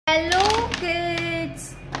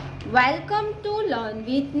Welcome to learn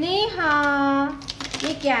with Neha.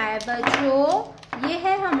 ये क्या है बच्चों? ये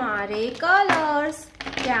है हमारे कलर्स।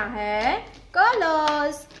 क्या है?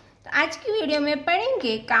 कलर्स। तो आज की वीडियो में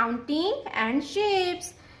पढ़ेंगे काउंटिंग एंड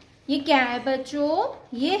शेप्स। ये क्या है बच्चों?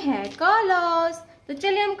 ये है कलर्स। तो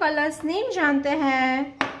चलिए हम कलर्स नेम जानते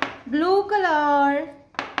हैं। Blue colour,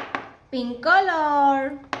 pink colour,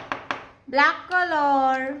 black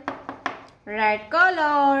colour, red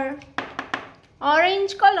colour,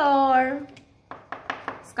 orange color,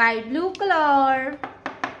 sky blue color,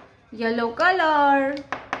 yellow color,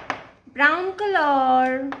 brown color,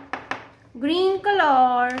 green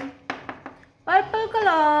color, purple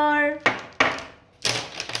color,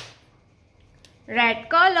 red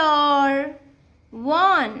color,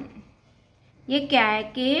 one। ये क्या है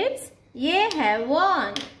किड्स? ये है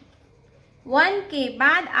वन। वन के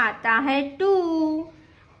बाद आता है to,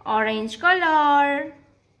 orange colour.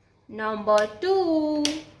 Number two.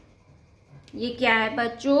 ये क्या है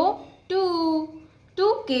बच्चों? टू।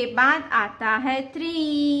 टू के बाद आता है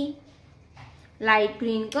three, light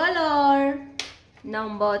green colour.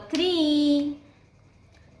 Number three.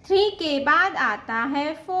 Three के बाद आता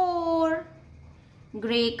है four,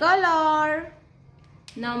 grey colour.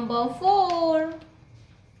 Number four.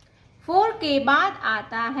 Four के बाद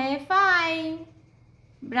आता है five,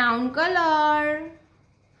 brown colour.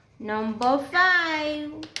 Number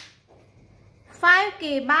five. Five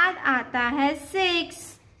के बाद आता है six,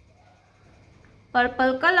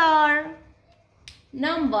 purple colour.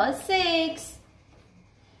 Number six.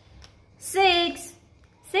 Six.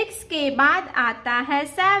 Six के बाद आता है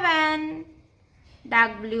seven,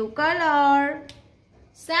 dark blue colour.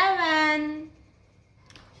 Seven.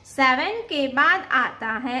 Seven के बाद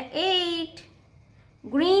आता है eight,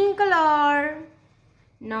 green colour.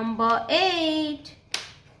 Number eight.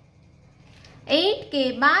 Eight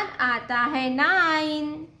के बाद आता है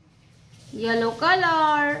nine, yellow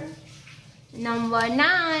colour. Number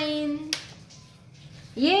nine.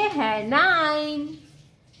 ये है नाइन।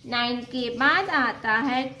 नाइन के बाद आता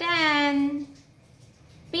है ten,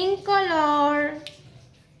 pink colour.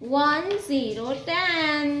 10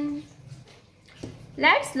 10।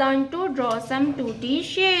 Let's learn to draw some 2D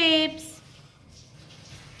shapes.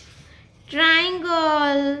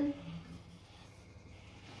 Triangle,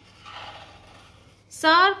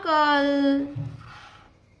 circle,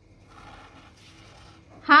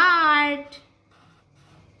 heart,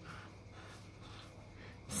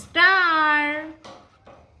 star,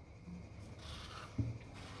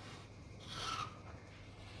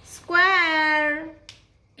 square,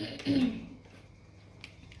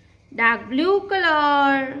 dark blue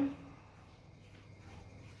color,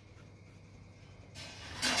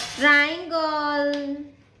 triangle,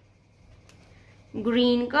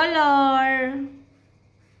 green color,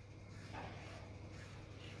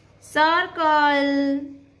 circle,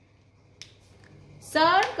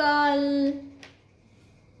 circle,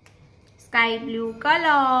 sky blue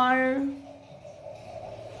color,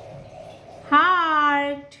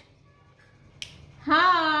 heart,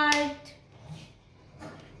 heart,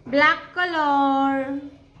 black color,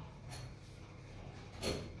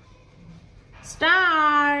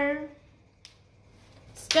 star,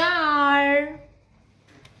 star,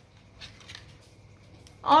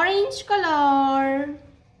 orange color,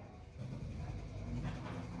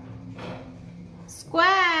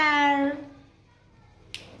 square,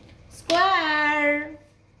 square,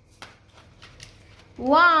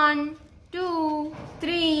 1 2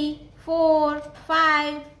 3 4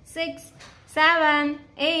 5 6 7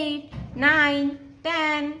 8 9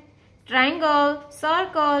 10, triangle,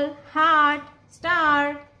 circle, heart,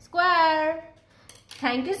 star, square.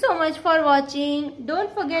 Thank you so much for watching.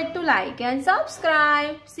 Don't forget to like and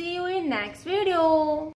subscribe. See you in next video.